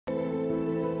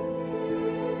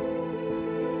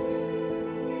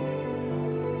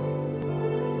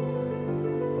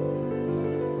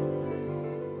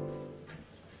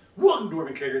Welcome to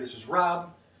Dwarven Kegger. This is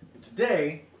Rob, and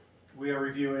today we are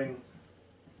reviewing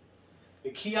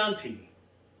a Chianti.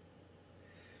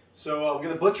 So I'm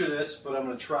going to butcher this, but I'm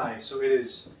going to try. So it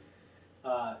is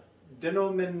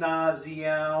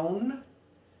Denominazione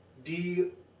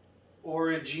di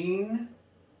Origine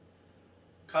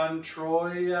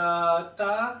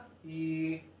Controllata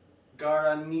e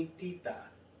Garantita.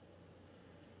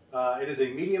 It is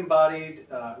a medium-bodied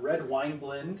red wine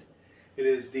blend. It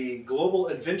is the Global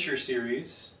Adventure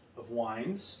series of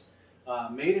wines,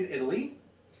 made in Italy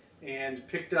and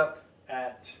picked up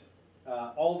at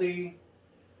Aldi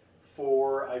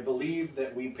for, I believe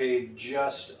that we paid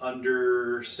just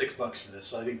under $6 for this.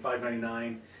 So I think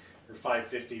 $5.99 or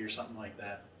 $5.50 or something like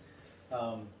that.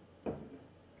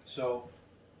 So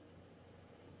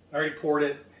I already poured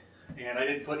it, and I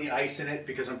didn't put any ice in it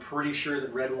because I'm pretty sure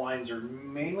that red wines are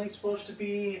mainly supposed to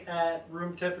be at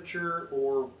room temperature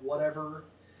or whatever.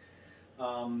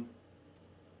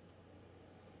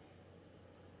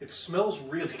 It smells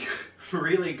really good,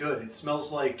 really good. It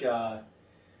smells like a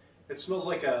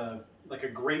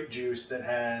grape juice that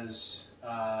has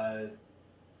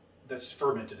that's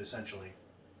fermented essentially.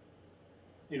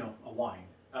 You know, a wine.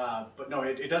 But no,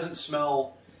 it doesn't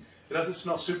smell. It doesn't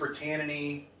smell super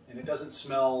tanniny, and it doesn't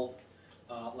smell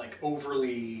like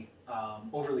overly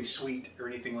sweet or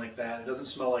anything like that. It doesn't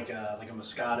smell like a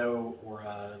Moscato or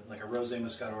like a Rosé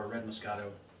Moscato or a red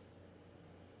Moscato.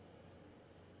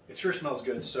 It sure smells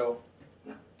good. So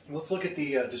let's look at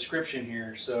the description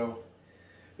here. So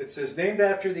it says, named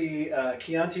after the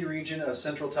Chianti region of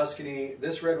central Tuscany,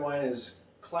 this red wine is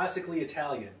classically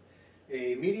Italian.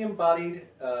 A medium-bodied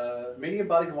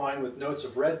wine with notes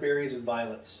of red berries and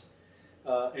violets.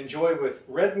 Enjoy with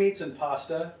red meats and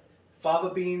pasta.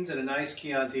 Fava beans and a nice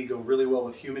Chianti go really well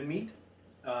with human meat.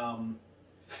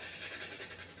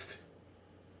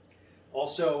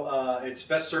 Also, it's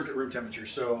best served at room temperature.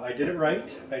 So I did it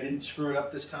right. I didn't screw it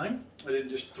up this time. I didn't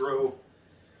just throw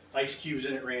ice cubes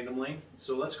in it randomly.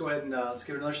 So let's go ahead and let's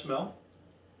give it another smell.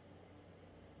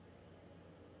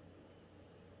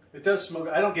 It does smell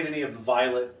good. I don't get any of the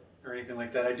violet or anything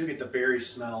like that. I do get the berry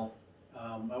smell.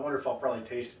 I wonder if I'll probably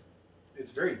taste it.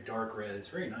 It's very dark red. It's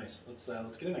very nice. Let's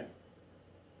get in there.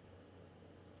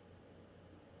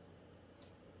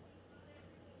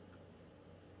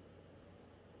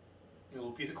 A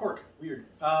little piece of cork. Weird.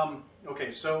 Okay,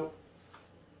 so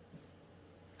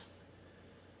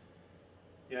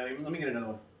yeah, let me get another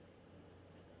one.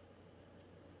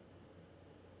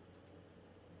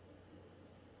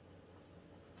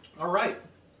 All right,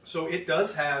 so it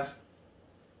does have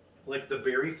like the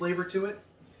berry flavor to it.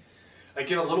 I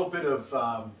get a little bit of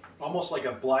almost like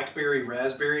a blackberry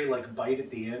raspberry like bite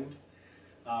at the end.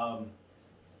 I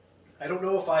don't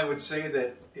know if I would say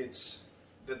that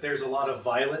there's a lot of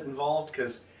violet involved,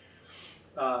 because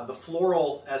the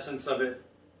floral essence of it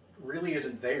really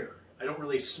isn't there. I don't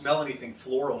really smell anything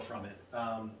floral from it.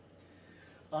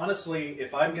 Honestly,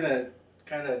 if I'm gonna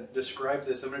kind of describe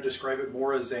this, I'm gonna describe it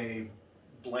more as a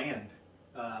bland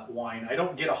wine. I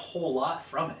don't get a whole lot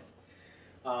from it.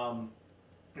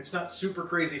 It's not super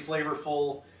crazy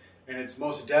flavorful, and it's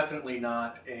most definitely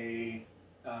not a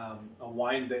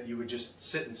wine that you would just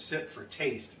sit and sip for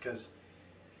taste, because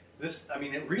this, I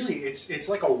mean, it's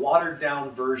like a watered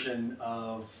down version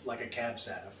of like a Cab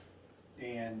Sav,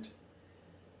 and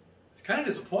it's kind of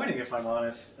disappointing if I'm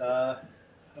honest. I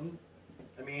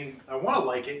mean, I want to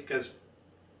like it because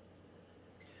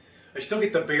I still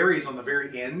get the berries on the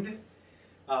very end.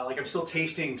 Like I'm still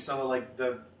tasting some of like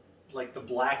the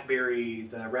blackberry,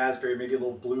 the raspberry, maybe a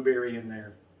little blueberry in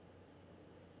there.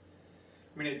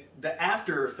 I mean, the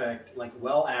after effect, like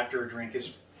well after a drink,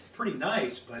 is pretty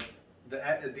nice, but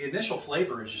the initial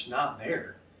flavor is just not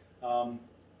there. I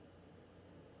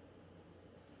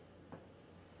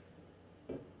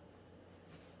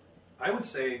would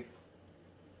say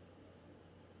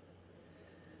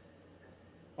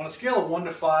on a scale of 1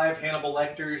 to 5 Hannibal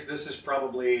Lecters, this is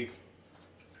probably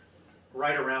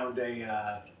right around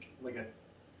a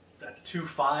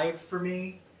 2.5 for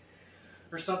me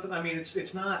or something. I mean,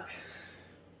 it's not.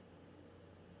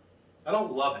 I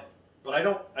don't love it, but I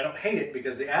don't hate it,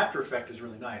 because the after effect is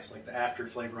really nice. Like the after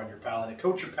flavor on your palate, it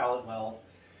coats your palate well,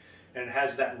 and it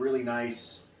has that really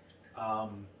nice after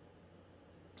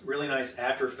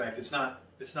effect. It's not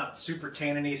super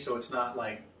tanniny, so it's not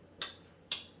like,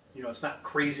 you know, it's not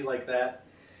crazy like that.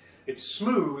 It's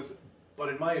smooth, but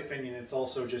in my opinion, it's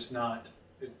also just not.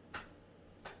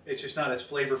 It's just not as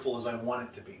flavorful as I want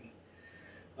it to be.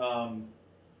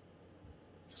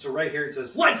 So right here it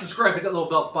says, like, subscribe, hit that little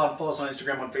bell at the bottom, follow us on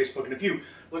Instagram, on Facebook, and if you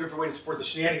looking for a way to support the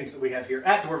shenanigans that we have here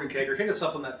at Dwarven Kegger, hit us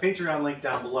up on that Patreon link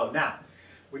down below. Now,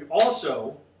 we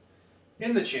also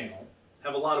in the channel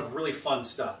have a lot of really fun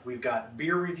stuff. We've got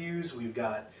beer reviews, we've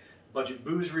got budget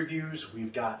booze reviews,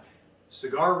 we've got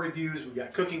cigar reviews, we've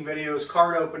got cooking videos,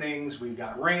 card openings, we've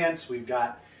got rants, we've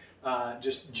got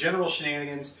just general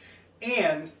shenanigans.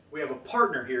 And we have a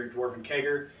partner here at Dwarven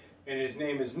Kegger, and his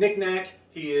name is Knick-Knack.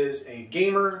 He is a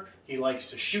gamer. He likes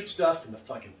to shoot stuff in the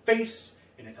fucking face,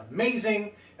 and it's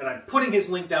amazing. And I'm putting his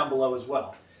link down below as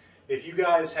well. If you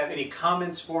guys have any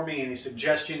comments for me, any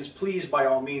suggestions, please by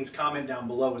all means comment down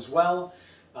below as well.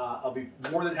 I'll be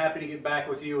more than happy to get back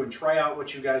with you and try out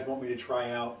what you guys want me to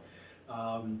try out.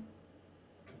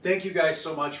 Thank you guys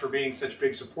so much for being such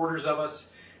big supporters of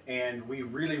us, and we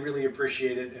really, really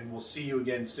appreciate it, and we'll see you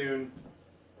again soon.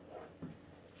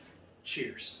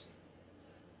 Cheers.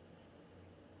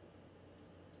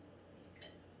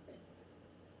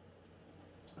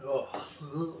 Oh.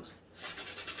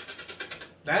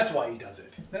 That's why he does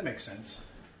it. That makes sense.